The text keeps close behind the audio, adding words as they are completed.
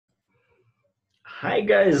Hi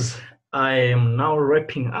guys, I am now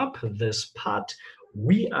wrapping up this part.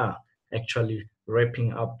 We are actually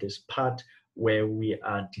wrapping up this part where we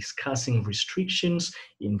are discussing restrictions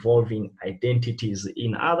involving identities.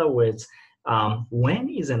 In other words, when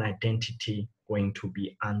is an identity going to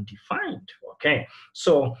be undefined? Okay,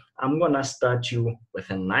 so I'm gonna start you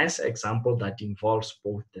with a nice example that involves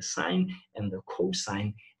both the sine and the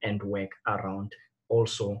cosine and work around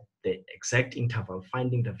also the exact interval,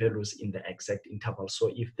 finding the values in the exact interval.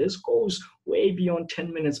 So if this goes way beyond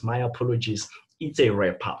 10 minutes, my apologies, it's a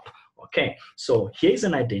wrap up. Okay, so here's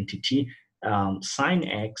an identity, sine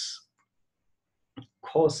x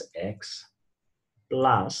cos x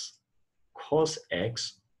plus cos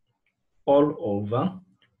x all over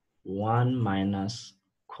 1 minus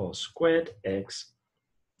cos squared x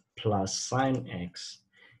plus sine x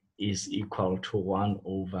is equal to 1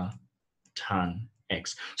 over tan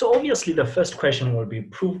x. So obviously the first question will be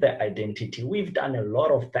prove the identity. We've done a lot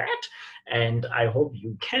of that, and I hope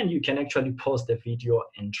you can actually pause the video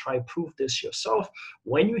and try prove this yourself.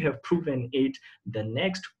 When you have proven it, the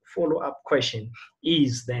next follow-up question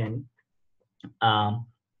is then for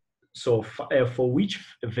which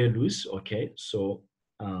values, okay, so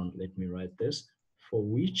let me write this, for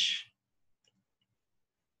which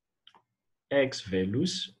x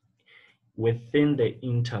values within the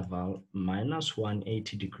interval minus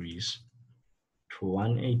 180 degrees to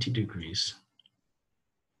 180 degrees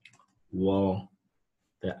will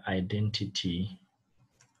the identity,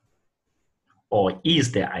 or is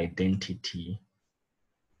the identity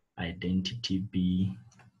be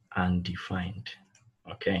undefined?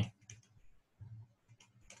 Okay.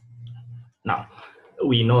 Now,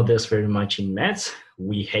 we know this very much in maths.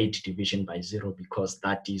 We hate division by zero because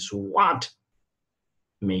that is what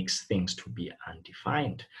makes things to be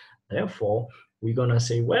undefined. Therefore, we're gonna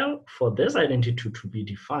say, well, for this identity to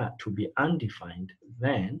be undefined,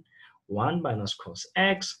 then 1 minus cos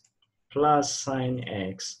x plus sine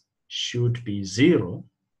x should be 0,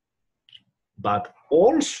 but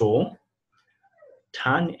also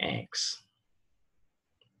tan x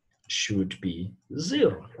should be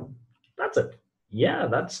 0. That's it. Yeah,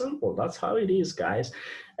 that's simple. That's how it is, guys.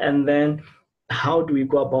 And then how do we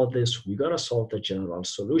go about this? We gotta solve the general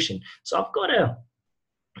solution. So I've got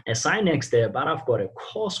a sine x there, but I've got a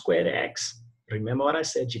cos squared x. Remember what I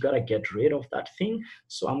said, you gotta get rid of that thing.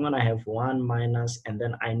 So I'm gonna have 1 minus, and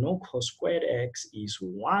then I know cos squared x is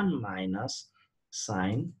 1 minus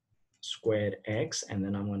sine squared x, and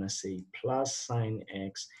then I'm gonna say plus sine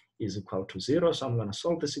x is equal to 0. So I'm gonna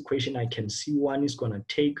solve this equation. I can see 1 is gonna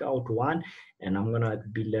take out 1, and I'm gonna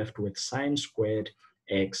be left with sine squared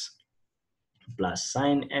x plus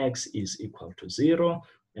sine x is equal to 0.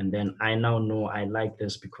 And then I now know I like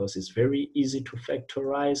this because it's very easy to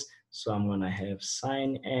factorize. So I'm gonna have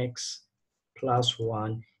sine x plus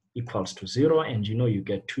 1 equals to 0. And you know you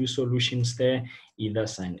get two solutions there, either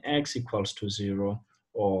sine x equals to 0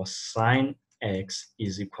 or sine x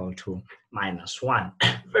is equal to minus 1.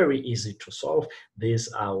 Very easy to solve. These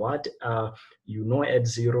are what, you know, at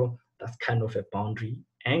 0, that's kind of a boundary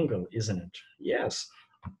angle, isn't it? Yes.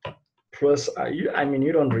 Plus, I mean,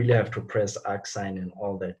 you don't really have to press arc sine and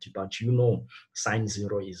all that, but you know sine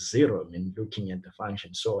 0 is 0. I mean, looking at the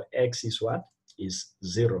function. So x is what? Is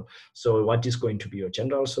 0. So what is going to be your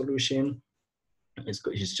general solution?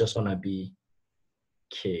 It's just going to be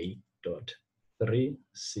k dot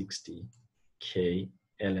 360 k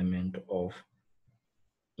element of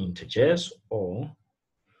integers, or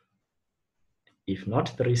if not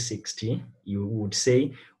 360, you would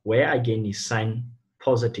say where again is sine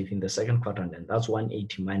positive in the second quadrant, and that's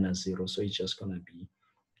 180 minus 0. So it's just going to be,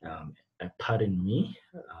 pardon me,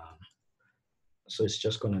 so it's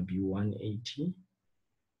just going to be 180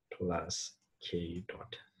 plus k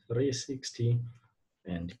dot 360,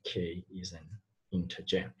 and k is an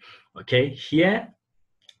integer. Okay, here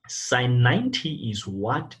sine 90 is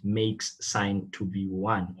what makes sine to be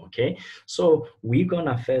 1. Okay, so we're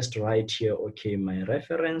gonna first write here, okay, my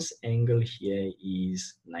reference angle here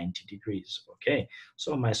is 90 degrees. Okay,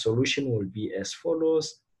 so my solution will be as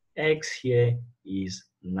follows. X here is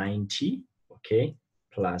 90, okay,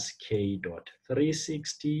 plus k dot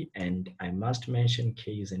 360, and I must mention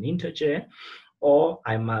k is an integer, or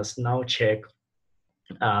I must now check.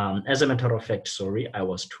 As a matter of fact, sorry, I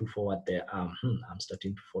was too forward there. I'm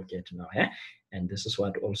starting to forget now. And this is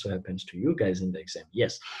what also happens to you guys in the exam.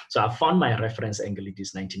 Yes. So I found my reference angle. It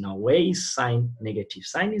is 90. Now, where is sine negative?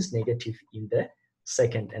 Sine is negative in the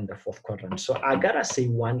second and the fourth quadrant. So I gotta say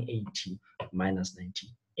 180 minus 90.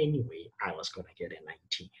 Anyway, I was gonna get a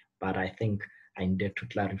 90. But I think I need to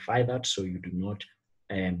clarify that so you do not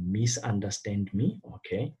misunderstand me.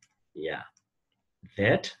 Okay. Yeah.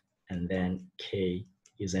 that, and then k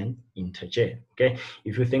is an integer. Okay,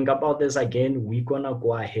 if you think about this again, we're gonna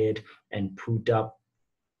go ahead and put up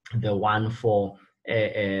the one for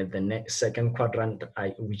the second quadrant,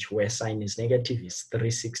 which where sign is negative, is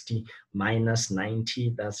 360 minus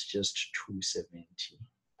 90. That's just 270.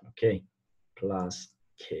 Okay, plus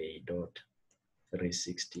k dot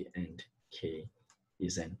 360, and k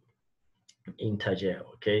is an integer.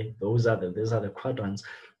 Okay, these are the quadrants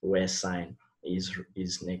where sign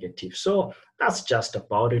is negative. So that's just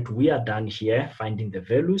about it. We are done here finding the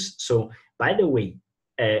values. So by the way,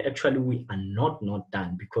 actually we are not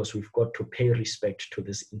done, because we've got to pay respect to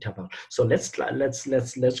this interval. So let's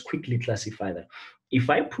quickly classify that. If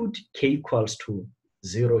I put k equals to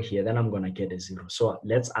 0 here, then I'm going to get a 0. So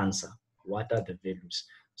let's answer, what are the values?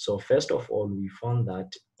 So first of all, we found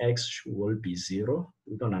that x will be 0.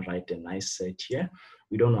 We're going to write a nice set here.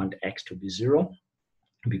 We don't want x to be 0,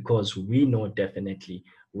 because we know definitely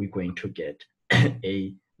we're going to get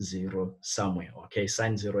a 0 somewhere. Okay,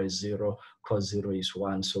 sine 0 is 0, cos 0 is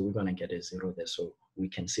 1, so we're going to get a 0 there. So we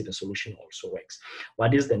can see the solution also works.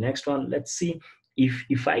 What is the next one? Let's see.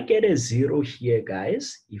 If I get a 0 here,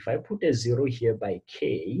 guys, if I put a 0 here by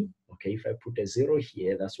k, okay, if I put a 0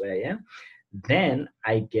 here, that's where I am, then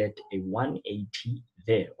I get a 180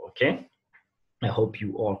 there. Okay, I hope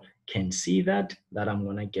you all can see that I'm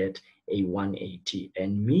going to get a 180.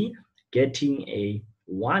 And me getting a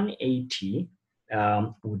 180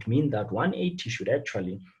 would mean that 180 should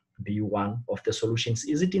actually be one of the solutions.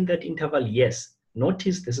 Is it in that interval? Yes.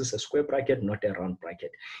 Notice this is a square bracket, not a round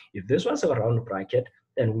bracket. If this was a round bracket,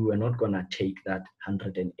 then we were not going to take that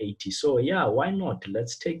 180. So yeah, why not?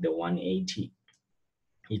 Let's take the 180.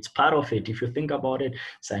 It's part of it. If you think about it,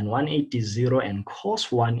 sine 180 is 0 and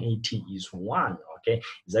cos 180 is 1. Okay,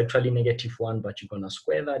 it's actually -1, but you're going to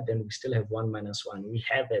square that, then we still have 1 minus 1. We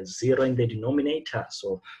have a 0 in the denominator,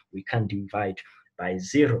 so we can divide by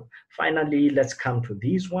 0. Finally, let's come to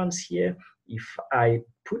these ones here. If I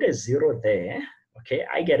put a 0 there, okay,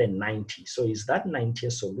 I get a 90. So is that 90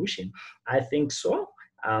 a solution? I think so,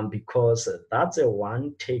 because that's a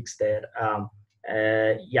 1 takes that.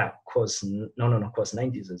 Yeah, cos cos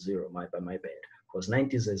 90 is a 0, my bad. Cos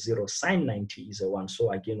 90 is a 0, sine 90 is a 1.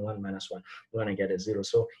 So again, 1 minus 1, we're going to get a 0.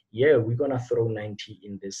 So yeah, we're going to throw 90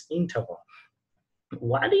 in this interval.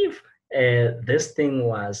 What if this thing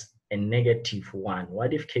was a -1?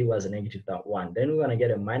 What if k was a -1? Then we're going to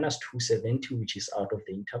get a -270, which is out of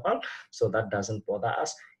the interval. So that doesn't bother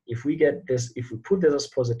us. If we get this, if we put this as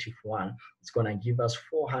 +1, it's going to give us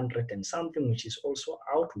 400 and something, which is also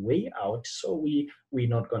out, way out. So we're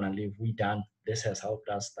not going to leave. We done. This has helped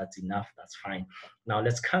us. That's enough. That's fine. Now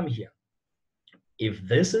let's come here. If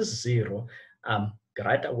this is 0,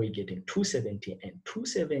 right away getting 270, and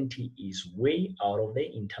 270 is way out of the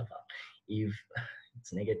interval. If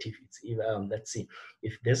it's negative, it's even, let's see,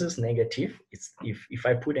 if this is negative, it's if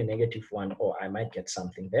I put a -1, or I might get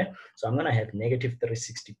something there. So I'm gonna have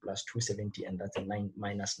 -360 plus 270, and that's a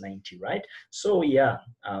 -90, right? So yeah,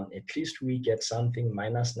 at least we get something.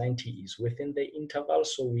 -90 is within the interval,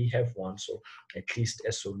 so we have one. So at least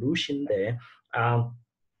a solution there.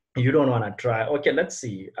 You don't want to try. Okay, let's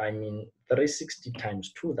see. I mean, 360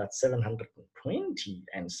 times 2, that's 720.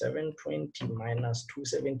 And 720 minus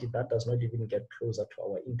 270, that does not even get closer to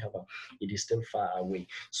our interval. It is still far away.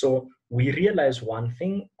 So we realize one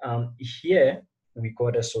thing. Here, we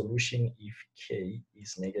got a solution if k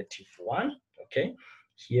is -1. Okay.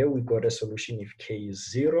 Here, we got a solution if k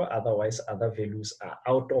is 0. Otherwise, other values are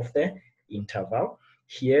out of the interval.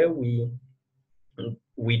 Here,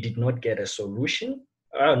 we did not get a solution.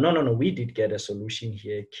 No, we did get a solution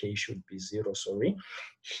here. K should be 0, sorry.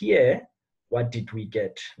 Here, what did we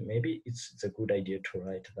get? Maybe it's a good idea to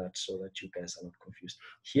write that so that you guys are not confused.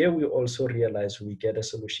 Here, we also realize we get a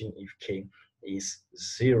solution if K is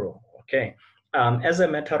 0, okay? As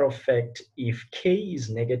a matter of fact, if K is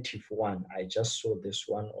 -1, I just saw this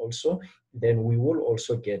one also, then we will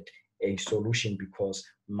also get a solution, because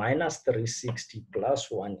 -360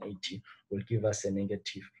 plus 180 will give us a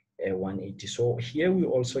 -180. So here we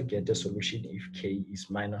also get a solution if k is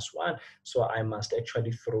 -1. So I must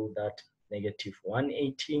actually throw that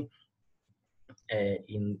 -180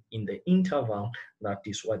 in the interval. That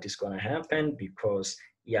is what is going to happen, because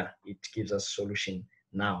yeah, it gives us solution.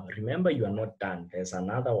 Now remember, you are not done. There's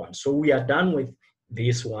another one. So we are done with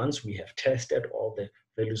these ones. We have tested all the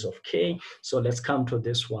values of k. So let's come to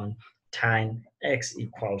this one. Tan x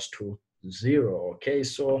equals to 0. Okay,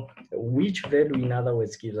 so which value, in other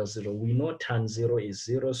words, gives us 0? We know tan 0 is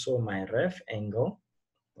 0. So my ref angle,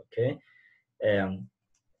 okay,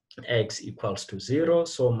 x equals to 0.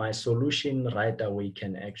 So my solution right away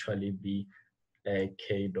can actually be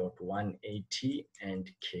k dot 180, and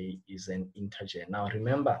k is an integer. Now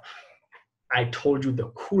remember, I told you the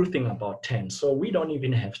cool thing about 10. So we don't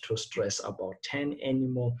even have to stress about 10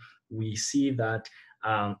 anymore. We see that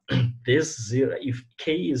this 0, if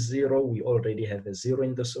k is 0, we already have a 0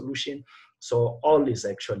 in the solution. So all is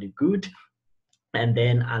actually good. And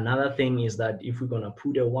then another thing is that if we're going to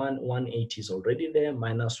put a 1, 180 is already there,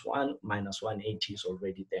 minus 1, minus 180 is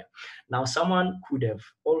already there. Now, someone could have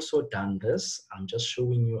also done this. I'm just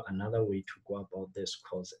showing you another way to go about this,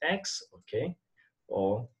 cos x, okay?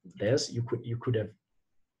 Or this, you could have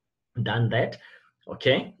done that,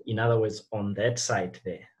 okay? In other words, on that side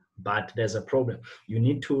there. But there's a problem. You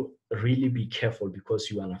need to really be careful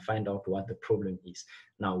because you want to find out what the problem is.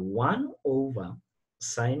 Now, 1 over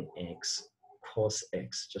sine x cos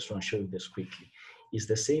x, just want to show you this quickly, is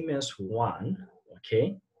the same as 1,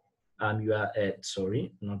 okay? You are at,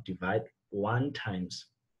 sorry, not divide, 1 times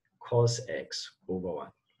cos x over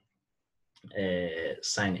 1,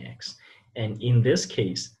 sine x. And in this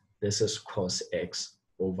case, this is cos x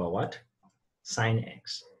over what? Sine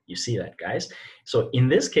x. You see that, guys? So in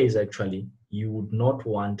this case, actually, you would not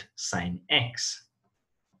want sine x.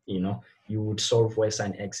 You know, you would solve where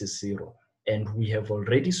sine x is 0. And we have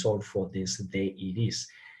already solved for this. There it is.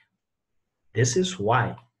 This is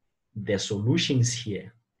why the solutions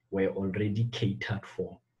here were already catered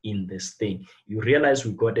for in this thing. You realize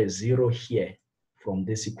we got a 0 here from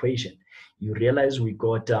this equation. You realize we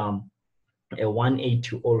got a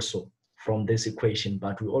 180 also from this equation,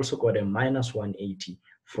 but we also got a minus 180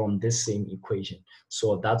 from this same equation.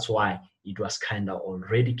 So that's why it was kind of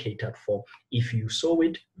already catered for. If you saw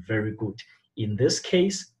it, very good. In this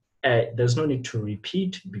case, there's no need to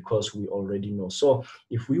repeat because we already know. So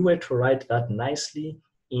if we were to write that nicely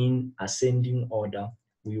in ascending order,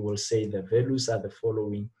 we will say the values are the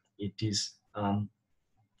following. It is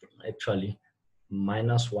actually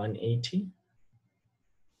minus 180,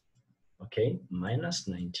 okay, minus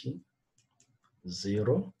 90,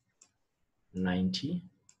 0, 90,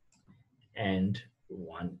 and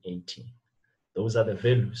 180. Those are the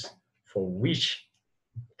values for which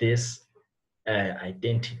this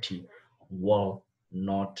identity will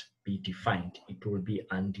not be defined. It will be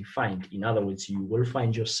undefined. In other words, you will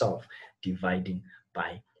find yourself dividing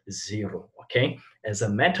by 0, okay? As a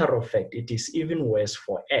matter of fact, it is even worse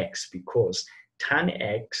for x because tan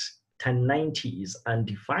x, tan 90 is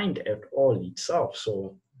undefined at all itself.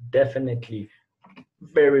 So definitely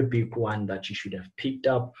very big one that you should have picked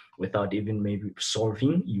up without even maybe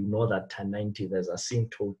solving. You know that tan 90, there's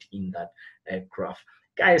asymptote in that graph.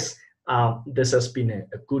 Guys, this has been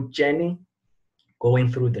a good journey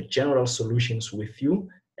going through the general solutions with you.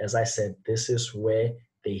 As I said, this is where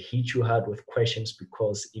they hit you hard with questions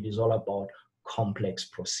because it is all about complex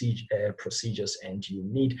procedures and you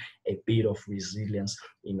need a bit of resilience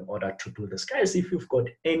in order to do this. Guys, if you've got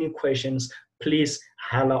any questions, please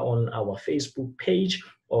holler on our Facebook page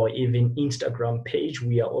or even Instagram page.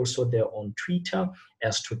 We are also there on Twitter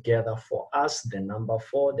as Together for Us, the number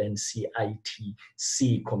 4, then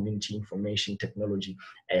CITC, Community Information Technology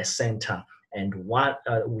Center. And what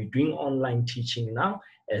we're doing online teaching now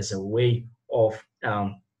as a way of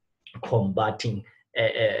combating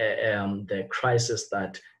the crisis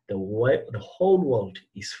that the whole world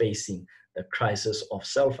is facing, the crisis of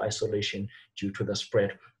self-isolation due to the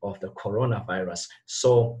spread of the coronavirus.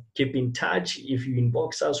 So keep in touch. If you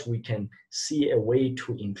inbox us, we can see a way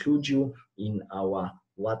to include you in our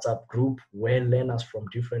WhatsApp group where learners from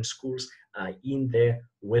different schools are in there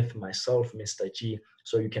with myself, Mr. G.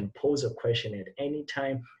 So you can pose a question at any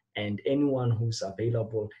time and anyone who's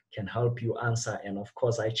available can help you answer. And of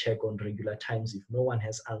course, I check on regular times. If no one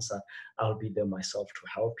has answered, I'll be there myself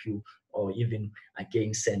to help you, or even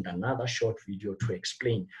again, send another short video to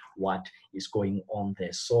explain what is going on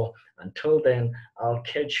there. So until then, I'll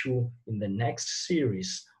catch you in the next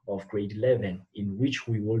series of grade 11, in which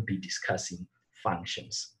we will be discussing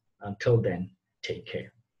functions. Until then, take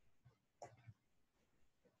care.